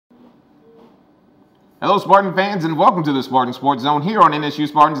Hello Spartan fans and welcome to the Spartan Sports Zone here on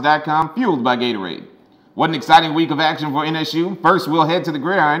NSUSpartans.com, fueled by Gatorade. What an exciting week of action for NSU. First, we'll head to the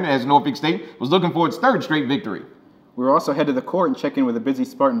gridiron as Norfolk State was looking for its third straight victory. We'll also head to the court and check in with a busy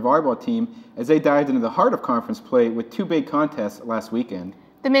Spartan volleyball team as they dived into the heart of conference play with two big contests last weekend.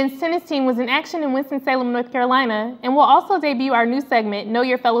 The men's tennis team was in action in Winston-Salem, North Carolina, and we'll also debut our new segment, Know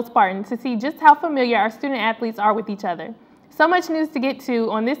Your Fellow Spartan, to see just how familiar our student athletes are with each other. So much news to get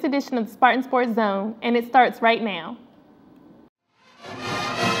to on this edition of the Spartan Sports Zone, and it starts right now.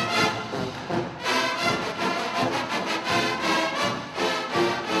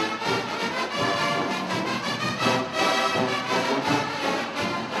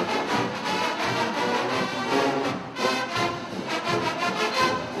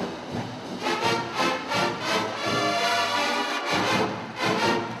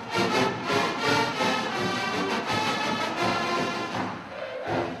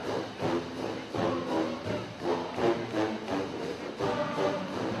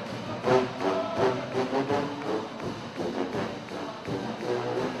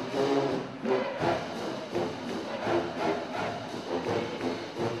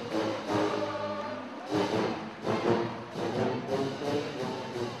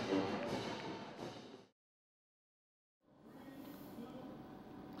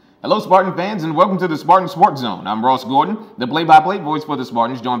 Hello Spartan fans and welcome to the Spartan Sports Zone. I'm Ross Gordon, the play-by-play voice for the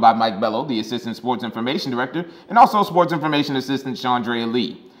Spartans, joined by Mike Bello, the Assistant Sports Information Director, and also Sports Information Assistant Chandrea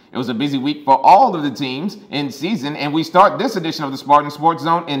Lee. It was a busy week for all of the teams in season, and we start this edition of the Spartan Sports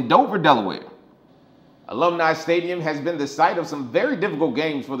Zone in Dover, Delaware. Alumni Stadium has been the site of some very difficult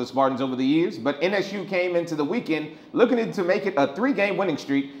games for the Spartans over the years, but NSU came into the weekend looking to make it a 3-game winning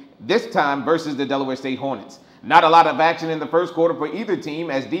streak, this time versus the Delaware State Hornets. Not a lot of action in the first quarter for either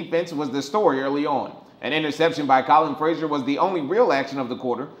team, as defense was the story early on. An interception by Colin Frazier was the only real action of the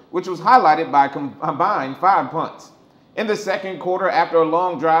quarter, which was highlighted by a combined 5 punts. In the second quarter, after a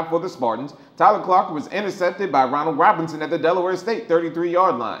long drive for the Spartans, Tyler Clark was intercepted by Ronald Robinson at the Delaware State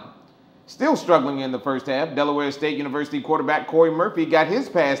 33-yard line. Still struggling in the first half, Delaware State University quarterback Corey Murphy got his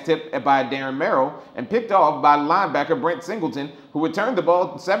pass tipped by Darren Merrill and picked off by linebacker Brent Singleton, who returned the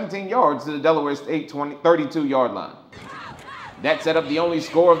ball 17 yards to the Delaware State 32-yard line. That set up the only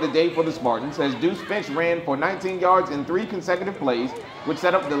score of the day for the Spartans, as Deuce Finch ran for 19 yards in 3 consecutive plays, which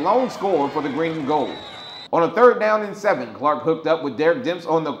set up the lone score for the green and gold. On a 3rd down and 7, Clark hooked up with Derek Demps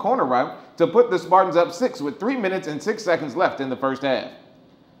on the corner route to put the Spartans up 6 with 3 minutes and 6 seconds left in the first half.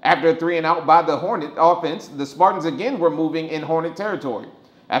 After a 3-and-out by the Hornet offense, the Spartans again were moving in Hornet territory.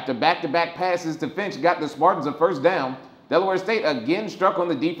 After back-to-back passes to Finch got the Spartans a 1st down, Delaware State again struck on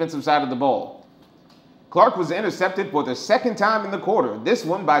the defensive side of the ball. Clark was intercepted for the 2nd time in the quarter, this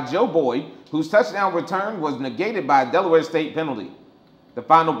one by Joe Boyd, whose touchdown return was negated by a Delaware State penalty. The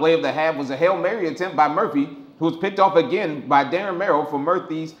final play of the half was a Hail Mary attempt by Murphy, who was picked off again by Darren Merrill for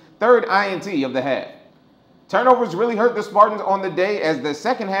Murphy's 3rd INT of the half. Turnovers really hurt the Spartans on the day, as the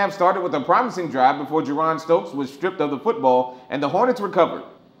second half started with a promising drive before Jerron Stokes was stripped of the football and the Hornets recovered.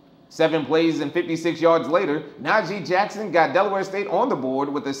 7 plays and 56 yards later, Najee Jackson got Delaware State on the board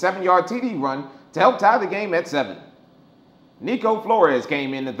with a 7-yard TD run to help tie the game at 7. Nico Flores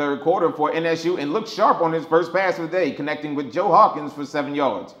came in the 3rd quarter for NSU and looked sharp on his first pass of the day, connecting with Joe Hawkins for 7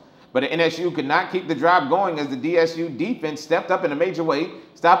 yards. But NSU could not keep the drive going as the DSU defense stepped up in a major way,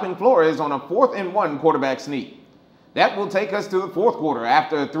 stopping Flores on a 4th-and-1 quarterback sneak. That will take us to the 4th quarter.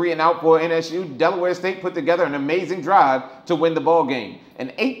 After a 3-and-out for NSU, Delaware State put together an amazing drive to win the ball game. An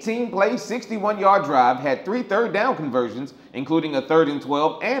 18-play, 61-yard drive had 3 3rd-down conversions, including a 3rd and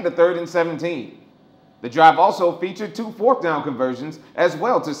 12 and a 3rd and 17. The drive also featured 2 4th-down conversions as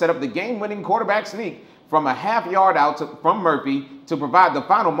well to set up the game-winning quarterback sneak from a half-yard out from Murphy to provide the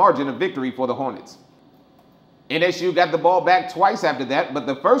final margin of victory for the Hornets. NSU got the ball back twice after that, but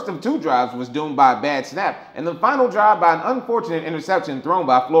the first of 2 drives was doomed by a bad snap, and the final drive by an unfortunate interception thrown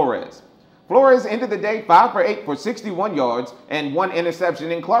by Flores. Flores ended the day 5 for 8 for 61 yards and 1 interception,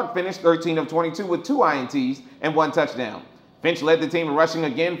 and Clark finished 13 of 22 with 2 INTs and 1 touchdown. Finch led the team in rushing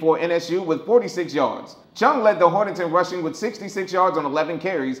again for NSU with 46 yards. Chung led the Hornets in rushing with 66 yards on 11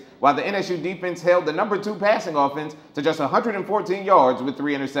 carries, while the NSU defense held the number 2 passing offense to just 114 yards with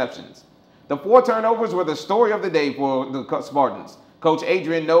 3 interceptions. The 4 turnovers were the story of the day for the Spartans. Coach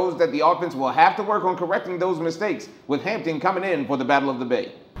Adrian knows that the offense will have to work on correcting those mistakes, with Hampton coming in for the Battle of the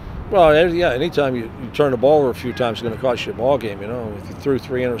Bay. Well, yeah, anytime you turn the ball over a few times, it's going to cost you a ball game. You know, if you threw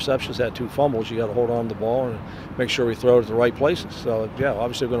 3 interceptions, had 2 fumbles, you got to hold on to the ball and make sure we throw it at the right places. So, yeah,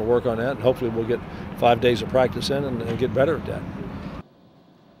 obviously we're going to work on that, and hopefully we'll get 5 days of practice in and get better at that.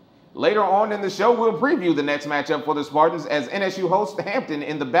 Later on in the show, we'll preview the next matchup for the Spartans as NSU hosts Hampton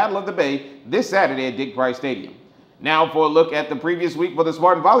in the Battle of the Bay this Saturday at Dick Price Stadium. Now for a look at the previous week for the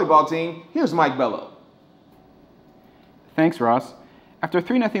Spartan volleyball team, here's Mike Bello. Thanks, Ross. After a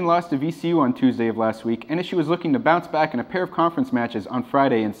 3-0 loss to VCU on Tuesday of last week, NSU was looking to bounce back in a pair of conference matches on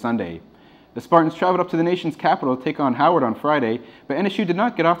Friday and Sunday. The Spartans traveled up to the nation's capital to take on Howard on Friday, but NSU did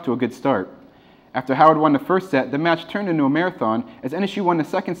not get off to a good start. After Howard won the first set, the match turned into a marathon as NSU won the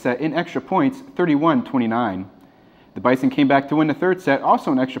second set in extra points, 31-29. The Bison came back to win the third set,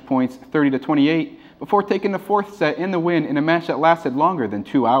 also in extra points, 30-28, before taking the fourth set in the win in a match that lasted longer than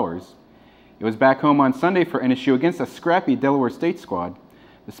 2 hours. It was back home on Sunday for NSU against a scrappy Delaware State squad.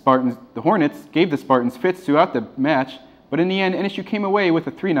 The Hornets gave the Spartans fits throughout the match, but in the end, NSU came away with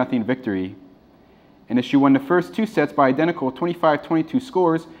a 3-0 victory. NSU won the first 2 sets by identical 25-22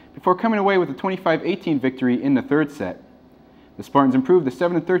 scores before coming away with a 25-18 victory in the third set. The Spartans improved to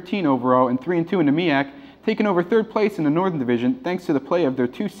 7-13 overall and 3-2 in the MEAC, taking over third place in the Northern Division thanks to the play of their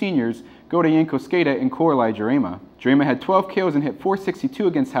 2 seniors, Goda Yankoskeda and Koralai Jarema. Jarema had 12 kills and hit .462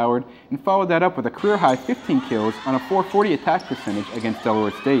 against Howard and followed that up with a career-high 15 kills on a .440 attack percentage against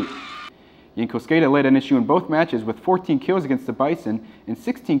Delaware State. Yankoskeda led NSU in both matches with 14 kills against the Bison and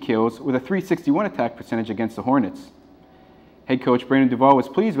 16 kills with a .361 attack percentage against the Hornets. Head coach Brandon Duvall was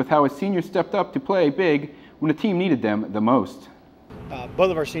pleased with how his seniors stepped up to play big when the team needed them the most.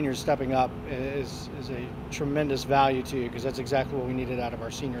 Both of our seniors stepping up is a tremendous value to you because that's exactly what we needed out of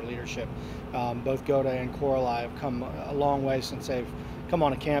our senior leadership. Both Goda and Koralai have come a long way since they've come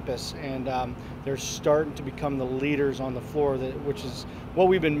on a campus, and they're starting to become the leaders on the floor, which is what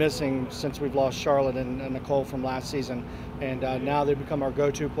we've been missing since we've lost Charlotte and Nicole from last season. And now they've become our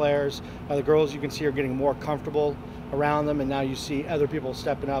go-to players. The girls, you can see, are getting more comfortable around them, and now you see other people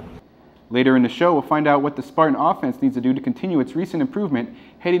stepping up. Later in the show, we'll find out what the Spartan offense needs to do to continue its recent improvement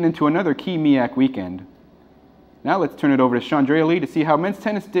heading into another key MEAC weekend. Now let's turn it over to Chandrea Lee to see how men's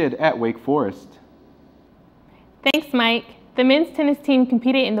tennis did at Wake Forest. Thanks, Mike. The men's tennis team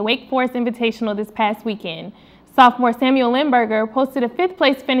competed in the Wake Forest Invitational this past weekend. Sophomore Samuel Limburger posted a 5th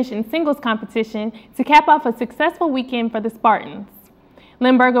place finish in singles competition to cap off a successful weekend for the Spartans.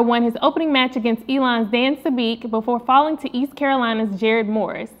 Limburger won his opening match against Elon's Dan Sabik before falling to East Carolina's Jared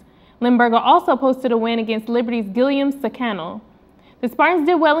Morris. Limburger also posted a win against Liberty's Gilliam Sakano. The Spartans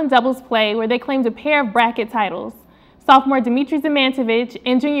did well in doubles play, where they claimed a pair of bracket titles. Sophomore Dimitri Zamantovic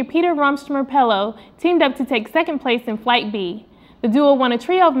and junior Peter Romstromer-Pello teamed up to take 2nd place in Flight B. The duo won a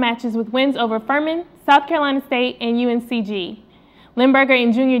trio of matches with wins over Furman, South Carolina State, and UNCG. Limburger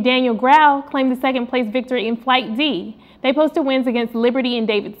and junior Daniel Grau claimed the 2nd place victory in Flight D. They posted wins against Liberty and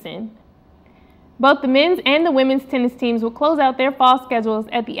Davidson. Both the men's and the women's tennis teams will close out their fall schedules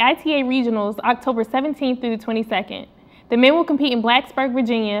at the ITA Regionals October 17th through the 22nd. The men will compete in Blacksburg,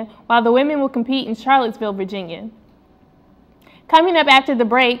 Virginia, while the women will compete in Charlottesville, Virginia. Coming up after the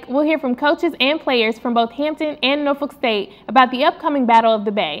break, we'll hear from coaches and players from both Hampton and Norfolk State about the upcoming Battle of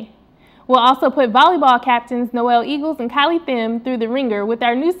the Bay. We'll also put volleyball captains Noelle Eagles and Kylie Thim through the ringer with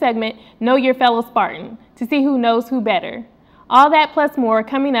our new segment, Know Your Fellow Spartan, to see who knows who better. All that plus more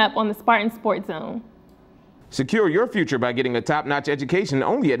coming up on the Spartan Sports Zone. Secure your future by getting a top-notch education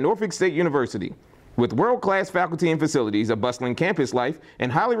only at Norfolk State University. With world-class faculty and facilities, a bustling campus life,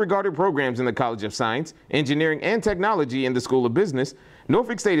 and highly regarded programs in the College of Science, Engineering, and Technology in the School of Business,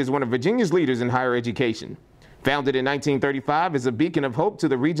 Norfolk State is one of Virginia's leaders in higher education. Founded in 1935 as a beacon of hope to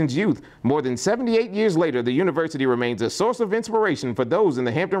the region's youth, more than 78 years later, the university remains a source of inspiration for those in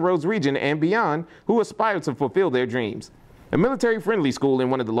the Hampton Roads region and beyond who aspire to fulfill their dreams. A military-friendly school in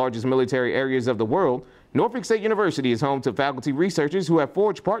one of the largest military areas of the world, Norfolk State University is home to faculty researchers who have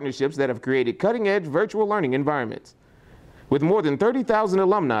forged partnerships that have created cutting-edge virtual learning environments. With more than 30,000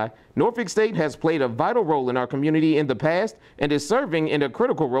 alumni, Norfolk State has played a vital role in our community in the past and is serving in a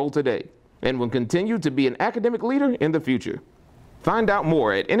critical role today, and will continue to be an academic leader in the future. Find out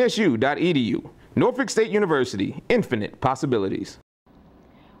more at nsu.edu. Norfolk State University, infinite possibilities.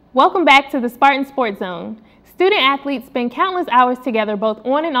 Welcome back to the Spartan Sports Zone. Student athletes spend countless hours together both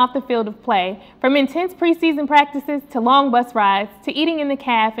on and off the field of play, from intense preseason practices to long bus rides to eating in the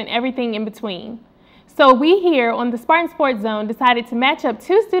caf and everything in between. So we here on the Spartan Sports Zone decided to match up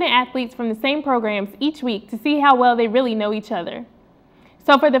 2 student athletes from the same programs each week to see how well they really know each other.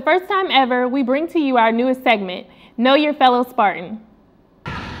 So for the first time ever, we bring to you our newest segment, Know Your Fellow Spartan.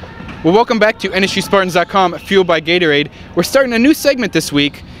 Well, welcome back to NSUSpartans.com, fueled by Gatorade. We're starting a new segment this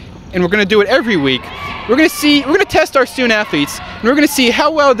week, and we're going to do it every week. We're going to test our student athletes, and we're going to see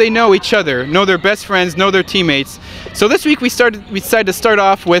how well they know each other, know their best friends, know their teammates. So this week we decided to start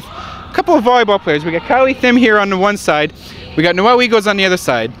off with a couple of volleyball players. We got Kylie Thim here on the one side. We got Noelle Eagles on the other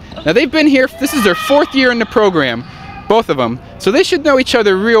side. Now they've been here, this is their 4th year in the program, both of them. So they should know each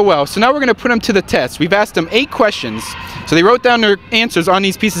other real well. So now we're gonna put them to the test. We've asked them 8 questions. So they wrote down their answers on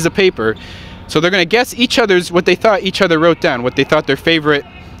these pieces of paper. So they're gonna guess what they thought each other wrote down, what they thought their favorite,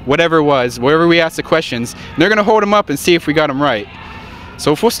 whatever it was, wherever we asked the questions. And they're gonna hold them up and see if we got them right.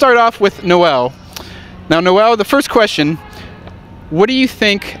 So if we'll start off with Noelle. Now Noelle, the first question, what do you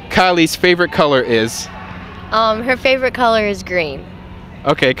think Kylie's favorite color is? Her favorite color is green.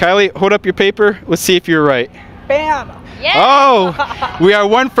 Okay, Kylie, hold up your paper. Let's see if you're right. Bam! Yeah. Oh, we are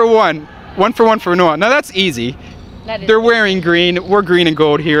 1 for 1. 1 for 1 for Noelle. Now that's easy. They're wearing green. We're green and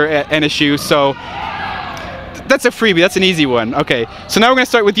gold here at NSU, so that's a freebie. That's an easy one. Okay, so now we're gonna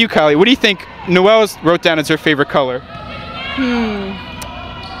start with you, Kylie. What do you think Noelle's wrote down as her favorite color? I'm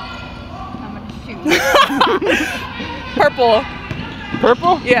gonna shoot. Purple.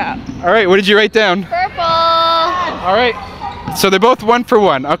 Purple? Yeah. All right, what did you write down? Purple. All right, so they're both 1 for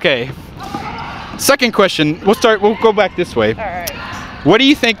 1. Okay. Second question, we'll go back this way. All right. What do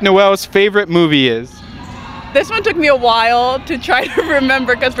you think Noelle's favorite movie is? This one took me a while to try to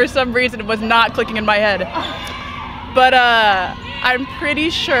remember because for some reason it was not clicking in my head. But I'm pretty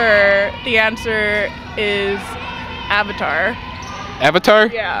sure the answer is Avatar. Avatar?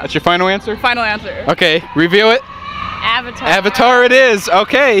 Yeah. That's your final answer? Final answer. Okay, reveal it. Avatar. Avatar it is.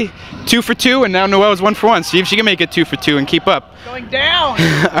 Okay. 2 for 2, and now Noelle's 1 for 1. See if she can make it 2 for 2 and keep up. Going down.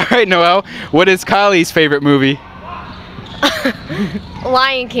 All right, Noelle. What is Kylie's favorite movie?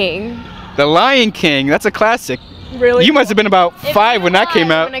 Lion King. The Lion King. That's a classic. Really? You must have been about 5 when that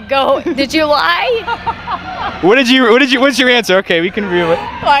came out. I'm gonna go. Did you lie? What's your answer? Okay, we can reveal it.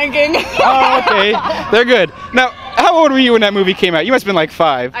 Lion King. Oh, okay. They're good. Now, how old were you when that movie came out? You must have been like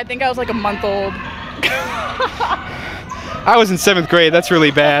 5. I think I was like a month old. I was in 7th grade. That's really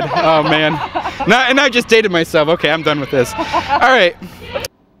bad. Oh, man. And I just dated myself. Okay, I'm done with this. All right.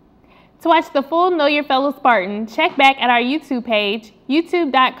 To watch the full Know Your Fellow Spartan, check back at our YouTube page,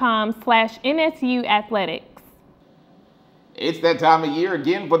 youtube.com/NSU Athletics. It's that time of year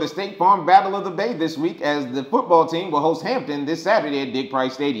again for the State Farm Battle of the Bay this week, as the football team will host Hampton this Saturday at Dick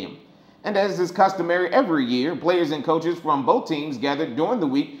Price Stadium. And as is customary every year, players and coaches from both teams gathered during the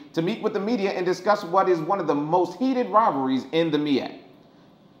week to meet with the media and discuss what is one of the most heated rivalries in the MEAC.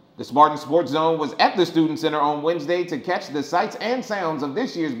 The Spartan Sports Zone was at the Student Center on Wednesday to catch the sights and sounds of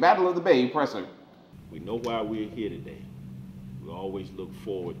this year's Battle of the Bay presser. We know why we're here today. We always look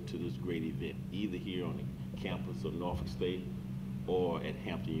forward to this great event, either here on the campus of Norfolk State or at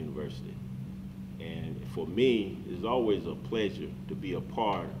Hampton University. And for me, it's always a pleasure to be a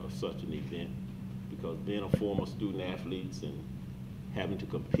part of such an event, because being a former student athlete and having to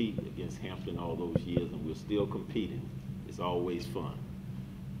compete against Hampton all those years, and we're still competing, it's always fun.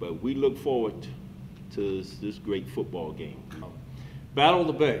 But we look forward to this great football game. Battle of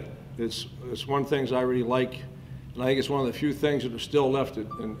the Bay. It's one of the things I really like, and I think it's one of the few things that are still left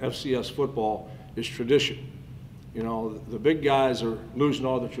in FCS football is tradition. You know, the big guys are losing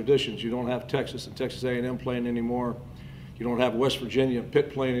all the traditions. You don't have Texas and Texas A&M playing anymore. You don't have West Virginia and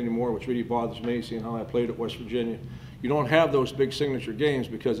Pitt playing anymore, which really bothers me, seeing how I played at West Virginia. You don't have those big signature games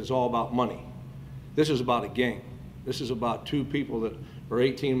because it's all about money. This is about a game. This is about 2 people that are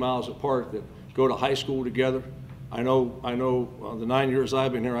 18 miles apart that go to high school together. I know the 9 years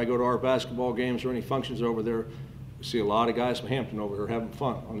I've been here, I go to our basketball games or any functions over there, see a lot of guys from Hampton over here having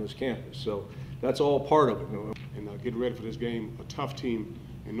fun on this campus. So that's all part of it. And getting ready for this game, a tough team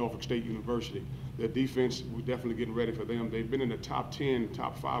in Norfolk State University. Their defense, we're definitely getting ready for them. They've been in the top 10,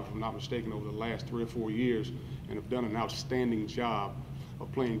 top 5, if I'm not mistaken, over the last 3 or 4 years, and have done an outstanding job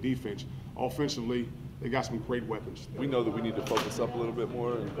of playing defense. Offensively, they got some great weapons. We know that we need to focus up a little bit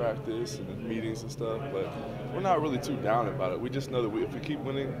more in practice and in meetings and stuff, but we're not really too down about it. We just know that if we keep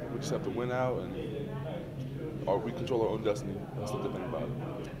winning, we just have to win out, and we control our own destiny. That's the good thing about it.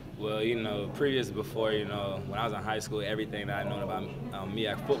 Well, you know, before, you know, when I was in high school, everything that I known about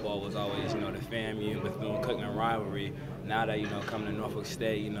MEAC football was always, you know, the FAMU, Bethune-Cookman rivalry. Now that, you know, coming to Norfolk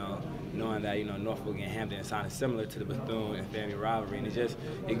State, you know, knowing that, you know, Norfolk and Hampton sounded similar to the Bethune and FAMU rivalry, and it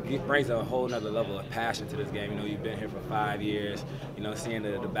brings a whole nother level of passion to this game. You know, you've been here for 5 years, you know, seeing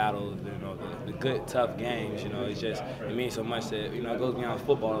the battles, you know, the good, tough games, you know, it means so much that, you know, it goes beyond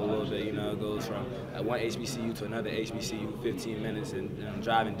football a little bit, you know, it goes from one HBCU to another HBCU, 15 minutes and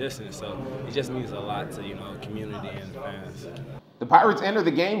driving distance, so it just means a lot to, you know, community and fans. The Pirates enter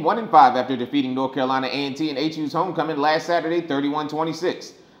the game 1-5 after defeating North Carolina A&T in HU's homecoming last Saturday,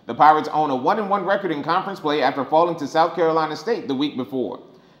 31-26. The Pirates own a 1-1 record in conference play after falling to South Carolina State the week before.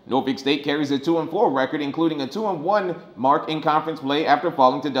 Norfolk State carries a 2-4 record, including a 2-1 mark in conference play after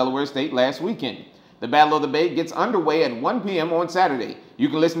falling to Delaware State last weekend. The Battle of the Bay gets underway at 1 p.m. on Saturday. You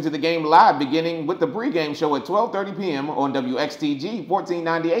can listen to the game live beginning with the pregame show at 12:30 p.m. on WXTG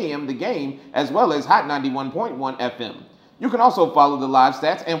 1490 AM The Game, as well as Hot 91.1 FM. You can also follow the live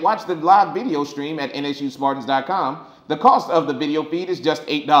stats and watch the live video stream at NSUSpartans.com. The cost of the video feed is just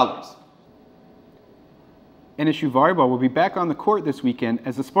 $8. NSU volleyball will be back on the court this weekend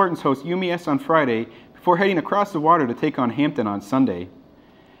as the Spartans host UMES on Friday before heading across the water to take on Hampton on Sunday.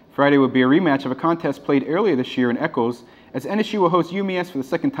 Friday will be a rematch of a contest played earlier this year in Eccles, as NSU will host UMES for the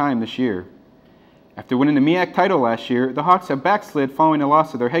second time this year. After winning the MEAC title last year, the Hawks have backslid following the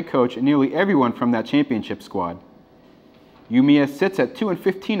loss of their head coach and nearly everyone from that championship squad. UMES sits at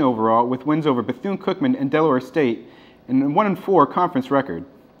 2-15 overall with wins over Bethune-Cookman and Delaware State and a 1-4 conference record.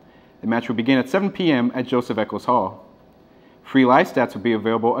 The match will begin at 7 p.m. at Joseph Eccles Hall. Free live stats will be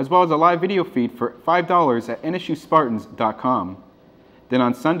available as well as a live video feed for $5 at NSUSpartans.com. Then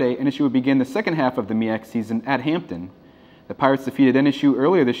on Sunday, NSU will begin the second half of the MEAC season at Hampton. The Pirates defeated NSU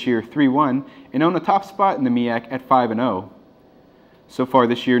earlier this year 3-1 and own the top spot in the MEAC at 5-0. So far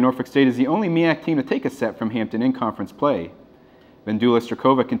this year, Norfolk State is the only MEAC team to take a set from Hampton in conference play. Vendula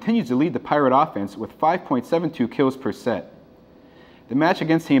Strakova continues to lead the Pirate offense with 5.72 kills per set. The match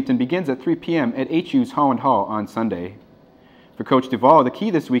against Hampton begins at 3 p.m. at HU's Holland Hall on Sunday. For Coach Duvall, the key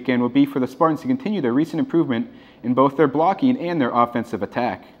this weekend will be for the Spartans to continue their recent improvement in both their blocking and their offensive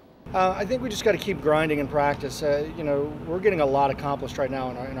attack. I think we just got to keep grinding in practice. We're getting a lot accomplished right now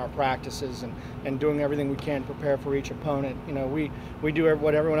in our practices and doing everything we can to prepare for each opponent. We do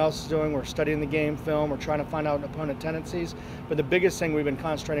what everyone else is doing. We're studying the game film. We're trying to find out opponent tendencies. But the biggest thing we've been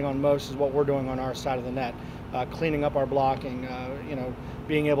concentrating on most is what we're doing on our side of the net, cleaning up our blocking,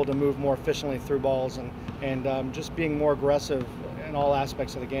 being able to move more efficiently through balls and just being more aggressive in all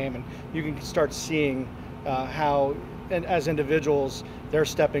aspects of the game. And you can start seeing how, and as individuals, they're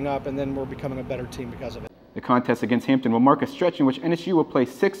stepping up, and then we're becoming a better team because of it. The contest against Hampton will mark a stretch in which NSU will play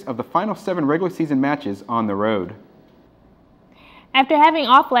 6 of the final 7 regular season matches on the road. After having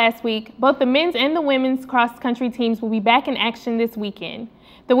off last week, both the men's and the women's cross-country teams will be back in action this weekend.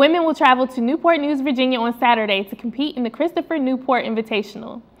 The women will travel to Newport News, Virginia on Saturday to compete in the Christopher Newport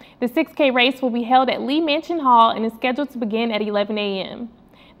Invitational. The 6K race will be held at Lee Mansion Hall and is scheduled to begin at 11 a.m.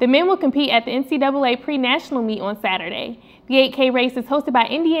 The men will compete at the NCAA pre-national meet on Saturday. The 8K race is hosted by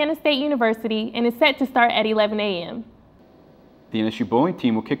Indiana State University and is set to start at 11 a.m. The NSU bowling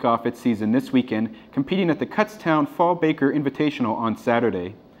team will kick off its season this weekend, competing at the Kutztown Fall Baker Invitational on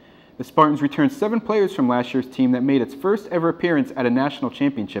Saturday. The Spartans returned 7 players from last year's team that made its first ever appearance at a national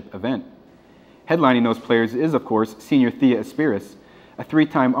championship event. Headlining those players is, of course, senior Thea Aspiris. A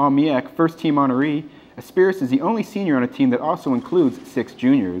 3-time All-MEAC first-team honoree, Aspiris is the only senior on a team that also includes 6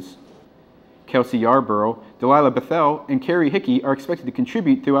 juniors. Kelsey Yarborough, Delilah Bethel, and Carrie Hickey are expected to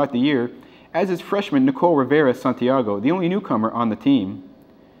contribute throughout the year, as is freshman Nicole Rivera Santiago, the only newcomer on the team.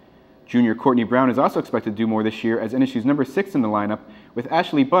 Junior Courtney Brown is also expected to do more this year as NSU's number 6 in the lineup, with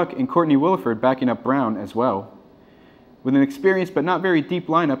Ashley Buck and Courtney Williford backing up Brown as well. With an experienced but not very deep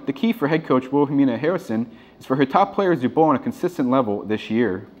lineup, the key for head coach Wilhelmina Harrison is for her top players to bowl on a consistent level this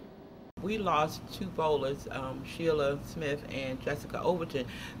year. We lost 2 bowlers, Sheila Smith and Jessica Overton,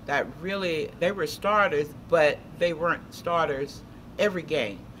 that really, they were starters, but they weren't starters every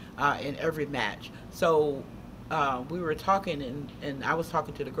game, in every match. So we were talking, and I was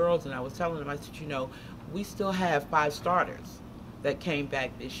talking to the girls, and I was telling them, I said, we still have 5 starters that came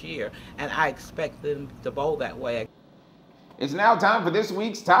back this year, and I expect them to bowl that way. It's now time for this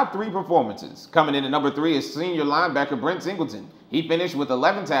week's top 3 performances. Coming in at number 3 is senior linebacker Brent Singleton. He finished with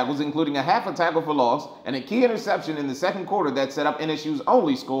 11 tackles, including a half a tackle for loss and a key interception in the second quarter that set up NSU's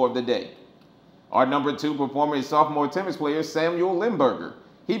only score of the day. Our number 2 performer is sophomore tennis player Samuel Limburger.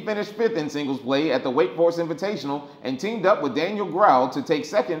 He finished 5th in singles play at the Wake Forest Invitational and teamed up with Daniel Growl to take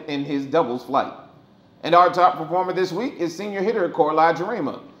 2nd in his doubles flight. And our top performer this week is senior hitter Coralie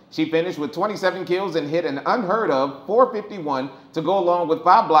Jarema. She finished with 27 kills and hit an unheard of .451 to go along with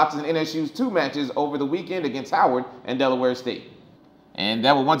 5 blocks in NSU's 2 matches over the weekend against Howard and Delaware State. And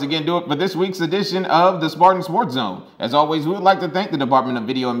that will once again do it for this week's edition of the Spartan Sports Zone. As always, we would like to thank the Department of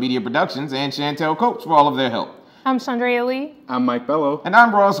Video and Media Productions and Chantel Coates for all of their help. I'm Chandrea Lee. I'm Mike Bello. And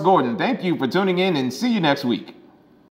I'm Ross Gordon. Thank you for tuning in and see you next week.